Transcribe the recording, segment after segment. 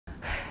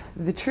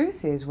The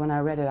truth is, when I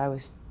read it, I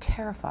was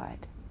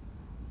terrified.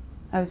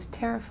 I was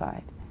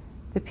terrified.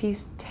 The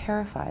piece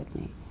terrified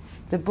me.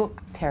 The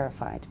book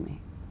terrified me.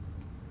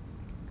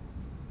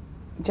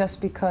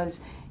 Just because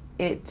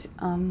it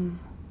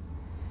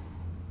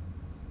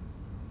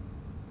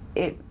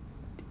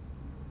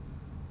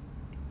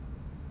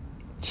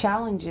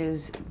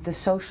challenges the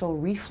social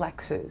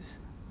reflexes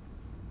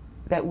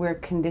that we're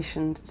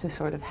conditioned to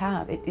sort of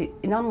have.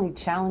 It not only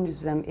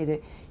challenges them,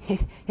 it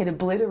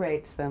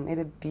obliterates them, it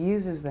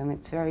abuses them.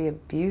 It's very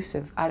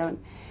abusive.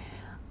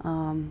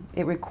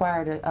 It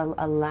required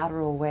a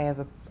lateral way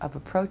of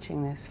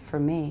approaching this for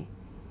me.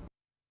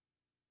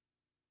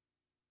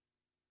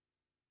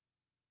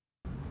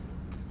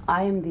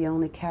 I am the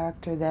only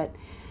character that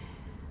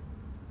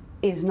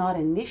is not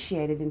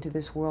initiated into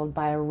this world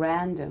by a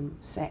random,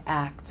 say,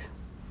 act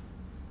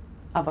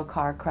of a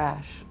car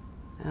crash,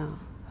 of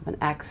an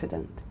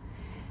accident.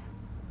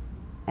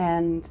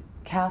 And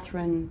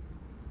Catherine's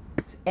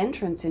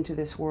entrance into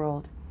this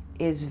world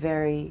is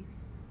very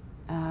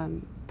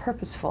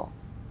purposeful.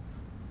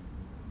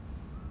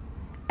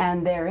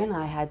 And therein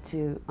I had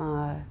to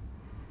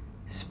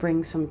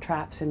spring some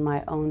traps in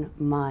my own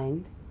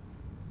mind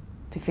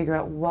to figure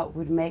out what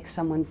would make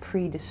someone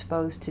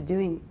predisposed to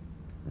doing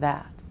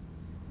that.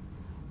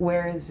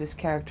 Where is this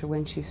character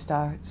when she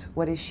starts?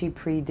 What is she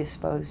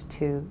predisposed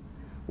to?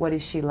 What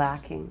is she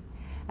lacking?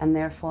 And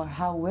therefore,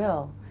 how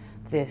will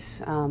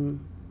this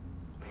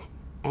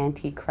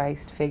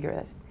antichrist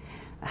figure,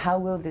 how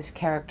will this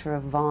character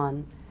of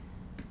Vaughn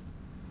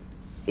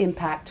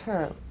impact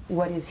her?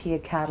 What is he a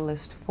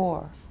catalyst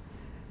for?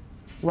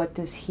 What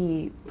does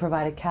he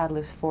provide a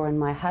catalyst for in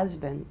my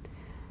husband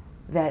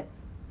that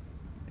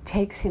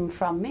takes him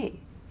from me?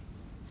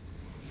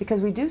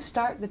 Because we do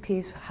start the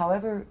piece,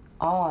 however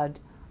odd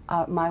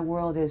my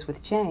world is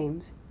with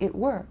James, it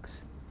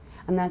works.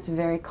 And that's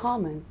very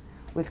common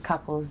with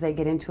couples. They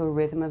get into a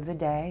rhythm of the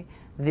day.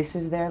 This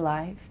is their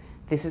life.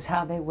 This is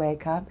how they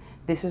wake up.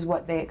 This is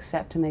what they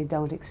accept and they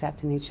don't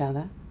accept in each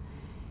other.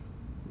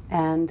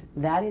 And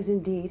that is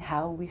indeed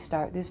how we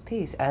start this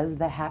piece, as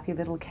the happy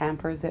little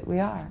campers that we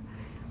are.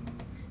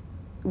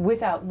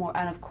 Without more,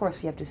 and of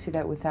course you have to see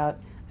that without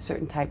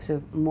certain types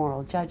of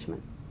moral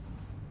judgment.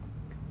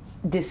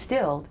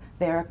 Distilled,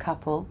 they're a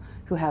couple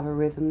who have a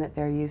rhythm that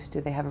they're used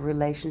to. They have a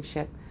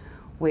relationship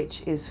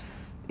which is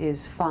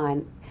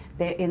fine.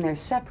 They're in their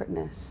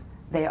separateness,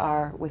 they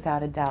are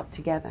without a doubt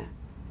together.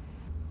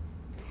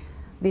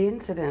 The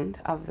incident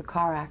of the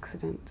car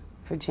accident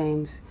for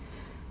James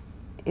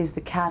is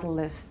the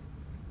catalyst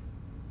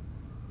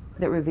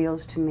that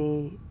reveals to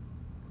me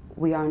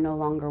we are no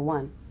longer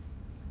one.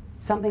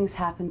 Something's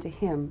happened to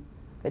him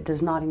that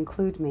does not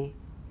include me.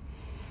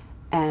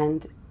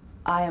 And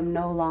I am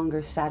no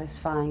longer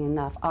satisfying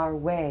enough. Our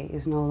way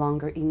is no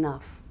longer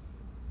enough.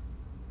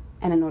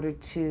 And in order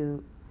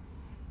to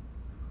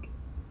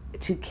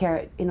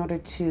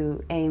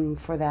aim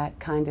for that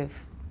kind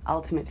of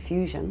ultimate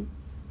fusion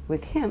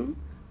with him,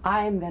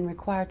 I am then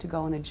required to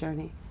go on a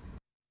journey.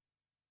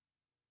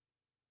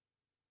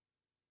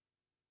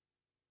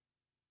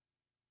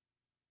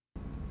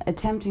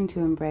 Attempting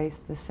to embrace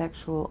the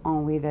sexual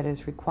ennui that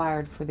is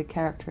required for the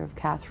character of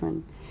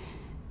Catherine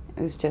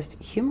is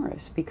just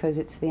humorous because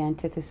it's the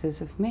antithesis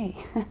of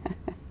me.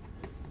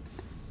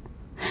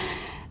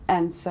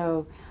 And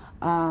so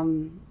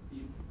that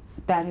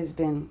has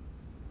been,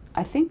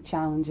 I think,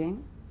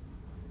 challenging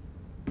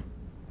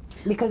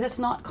because it's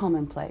not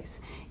commonplace.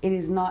 It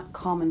is not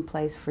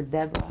commonplace for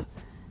Deborah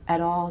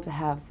at all to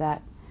have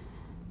that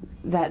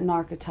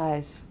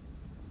narcotized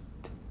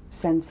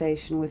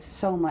sensation with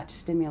so much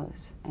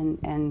stimulus and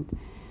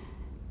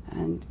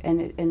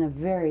in a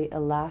very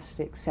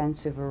elastic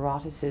sense of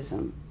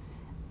eroticism,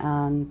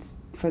 and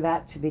for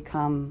that to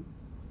become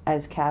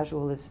as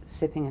casual as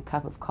sipping a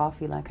cup of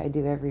coffee like I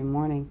do every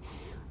morning,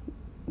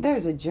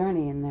 there's a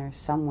journey in there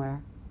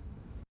somewhere.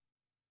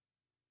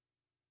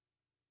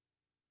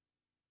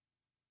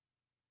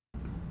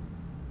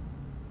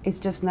 It's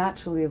just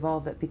naturally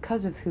evolved that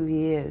because of who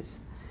he is,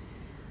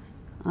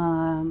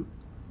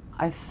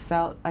 I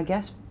felt, I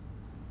guess,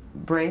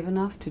 brave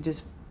enough to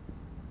just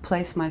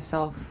place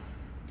myself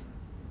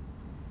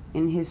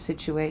in his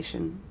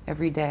situation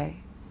every day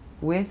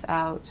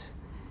without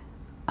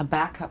a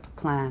backup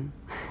plan.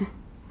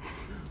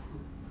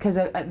 Because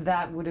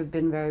that would have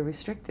been very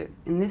restrictive.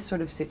 In this sort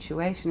of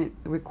situation, it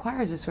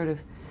requires a sort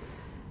of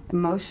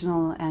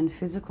emotional and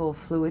physical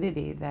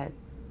fluidity that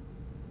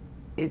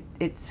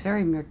it's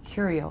very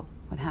mercurial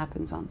what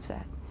happens on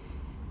set.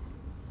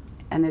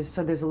 And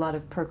there's a lot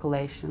of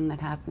percolation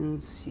that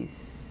happens. You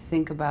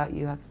think about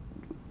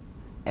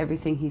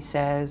everything he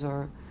says,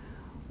 or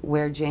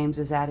where James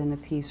is at in the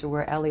piece, or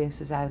where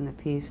Elias is at in the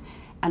piece.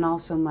 And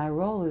also my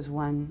role is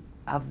one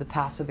of the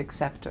passive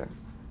acceptor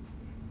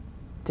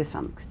to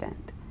some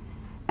extent.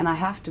 And I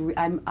have to,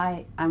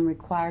 I'm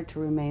required to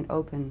remain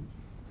open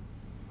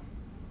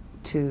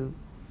to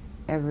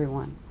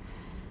everyone.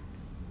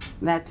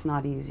 That's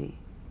not easy,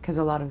 because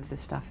a lot of this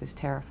stuff is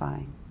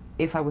terrifying.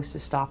 If I was to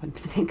stop and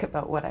think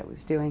about what I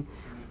was doing,